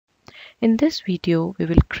In this video, we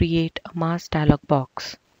will create a mask dialog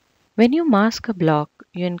box. When you mask a block,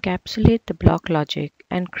 you encapsulate the block logic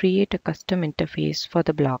and create a custom interface for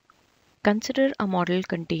the block. Consider a model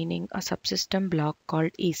containing a subsystem block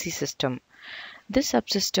called AC system. This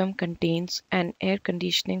subsystem contains an air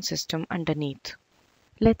conditioning system underneath.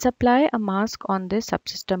 Let's apply a mask on this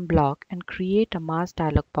subsystem block and create a mask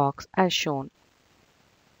dialog box as shown.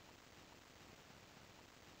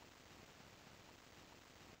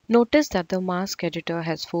 Notice that the mask editor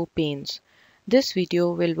has 4 panes. This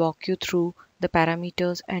video will walk you through the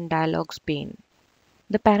parameters and dialogs pane.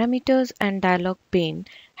 The parameters and dialog pane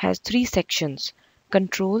has 3 sections: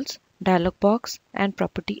 controls, dialog box, and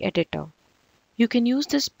property editor. You can use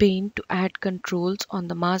this pane to add controls on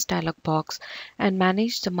the mask dialog box and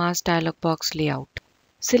manage the mask dialog box layout.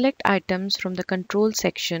 Select items from the control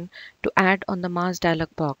section to add on the mask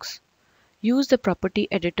dialog box. Use the property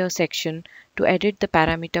editor section to edit the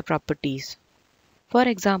parameter properties. For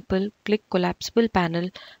example, click collapsible panel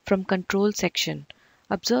from control section.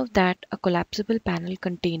 Observe that a collapsible panel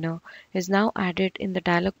container is now added in the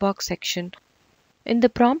dialog box section. In the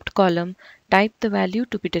prompt column, type the value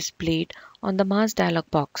to be displayed on the mask dialog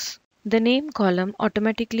box. The name column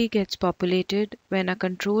automatically gets populated when a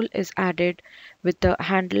control is added with the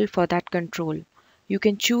handle for that control. You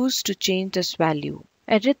can choose to change this value.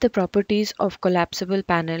 Edit the properties of collapsible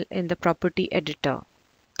panel in the property editor.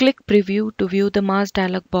 Click Preview to view the mask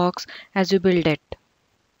dialog box as you build it.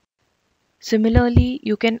 Similarly,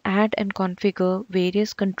 you can add and configure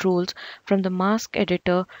various controls from the mask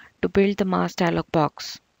editor to build the mask dialog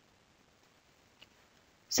box.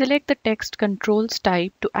 Select the text controls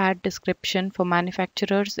type to add description for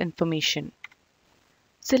manufacturer's information.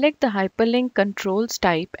 Select the hyperlink controls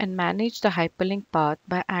type and manage the hyperlink path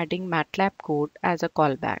by adding MATLAB code as a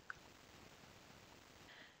callback.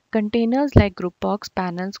 Containers like group box,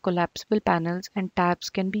 panels, collapsible panels, and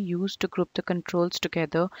tabs can be used to group the controls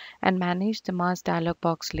together and manage the mask dialog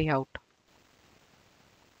box layout.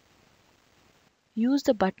 Use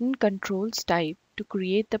the button controls type to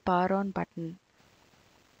create the power on button.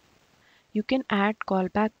 You can add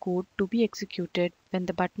callback code to be executed when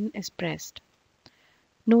the button is pressed.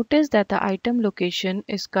 Notice that the item location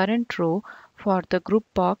is current row for the group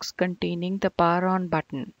box containing the power on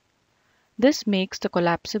button. This makes the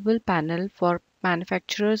collapsible panel for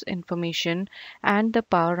manufacturer's information and the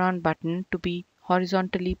power on button to be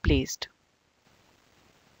horizontally placed.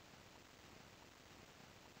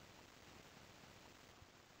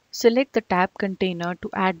 Select the tab container to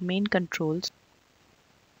add main controls.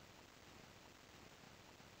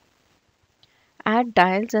 Add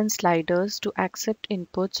dials and sliders to accept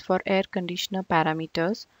inputs for air conditioner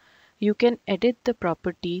parameters. You can edit the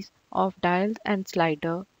properties of dial and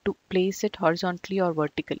slider to place it horizontally or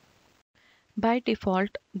vertically. By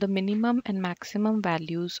default, the minimum and maximum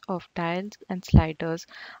values of dials and sliders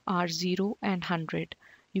are 0 and 100.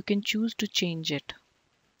 You can choose to change it.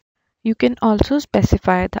 You can also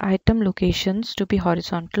specify the item locations to be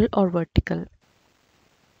horizontal or vertical.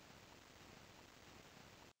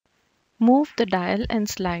 Move the dial and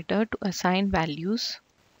slider to assign values.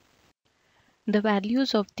 The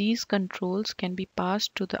values of these controls can be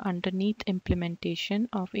passed to the underneath implementation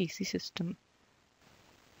of AC system.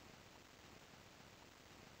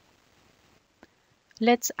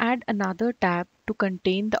 Let's add another tab to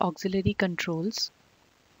contain the auxiliary controls.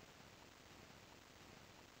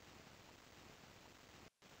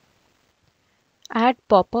 Add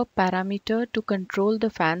pop-up parameter to control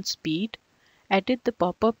the fan speed. Edit the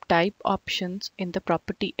pop-up type options in the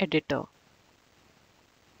property editor.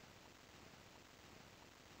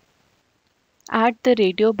 Add the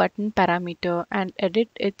radio button parameter and edit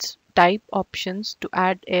its type options to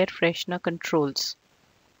add air freshener controls.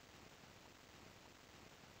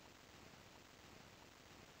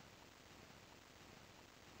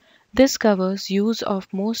 This covers use of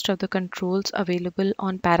most of the controls available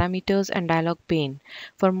on parameters and dialog pane.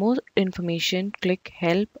 For more information, click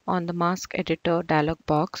Help on the mask editor dialog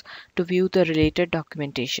box to view the related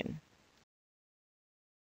documentation.